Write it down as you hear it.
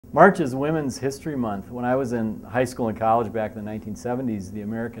March is Women's History Month. When I was in high school and college back in the 1970s, the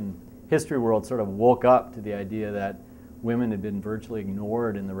American history world sort of woke up to the idea that women had been virtually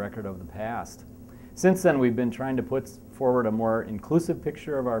ignored in the record of the past. Since then, we've been trying to put forward a more inclusive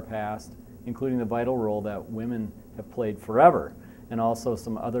picture of our past, including the vital role that women have played forever, and also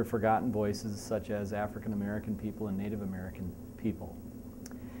some other forgotten voices such as African American people and Native American people.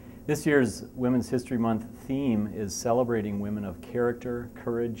 This year's Women's History Month theme is celebrating women of character,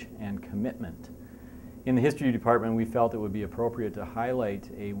 courage, and commitment. In the history department, we felt it would be appropriate to highlight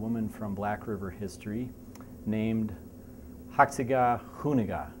a woman from Black River history named Haxiga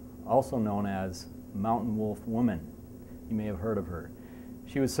Huniga, also known as Mountain Wolf Woman. You may have heard of her.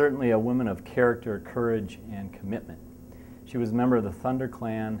 She was certainly a woman of character, courage, and commitment. She was a member of the Thunder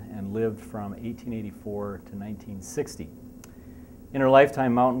Clan and lived from 1884 to 1960. In her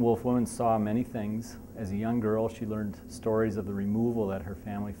lifetime, Mountain Wolf Woman saw many things. As a young girl, she learned stories of the removal that her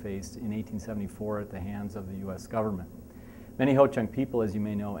family faced in 1874 at the hands of the U.S. government. Many Ho-Chunk people, as you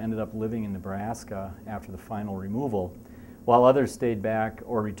may know, ended up living in Nebraska after the final removal, while others stayed back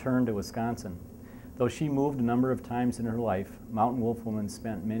or returned to Wisconsin. Though she moved a number of times in her life, Mountain Wolf Woman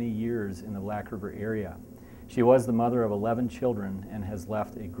spent many years in the Black River area. She was the mother of 11 children and has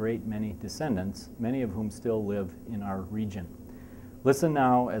left a great many descendants, many of whom still live in our region. Listen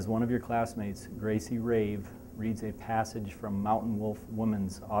now as one of your classmates, Gracie Rave, reads a passage from Mountain Wolf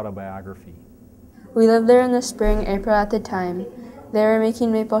Woman's autobiography. We lived there in the spring, April at the time. They were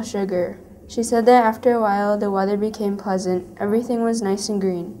making maple sugar. She said that after a while the weather became pleasant, everything was nice and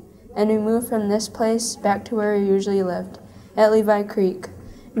green, and we moved from this place back to where we usually lived, at Levi Creek,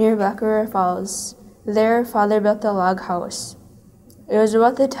 near Black River Falls. There, Father built the log house. It was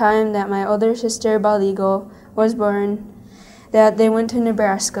about the time that my older sister, Baligo, was born that they went to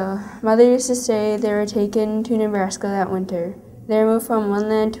Nebraska. Mother used to say they were taken to Nebraska that winter. They were moved from one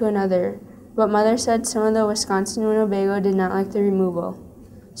land to another, but Mother said some of the Wisconsin Winnebago did not like the removal.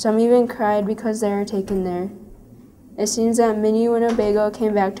 Some even cried because they were taken there. It seems that many Winnebago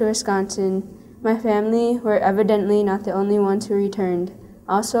came back to Wisconsin. My family were evidently not the only ones who returned.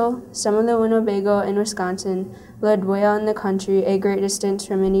 Also, some of the Winnebago in Wisconsin lived way out in the country, a great distance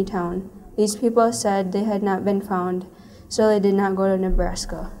from any town. These people said they had not been found, so they did not go to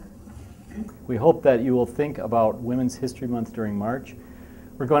Nebraska. We hope that you will think about Women's History Month during March.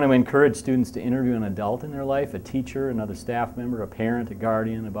 We're going to encourage students to interview an adult in their life, a teacher, another staff member, a parent, a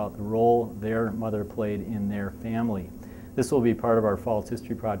guardian, about the role their mother played in their family. This will be part of our Falls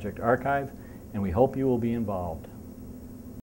History Project archive, and we hope you will be involved.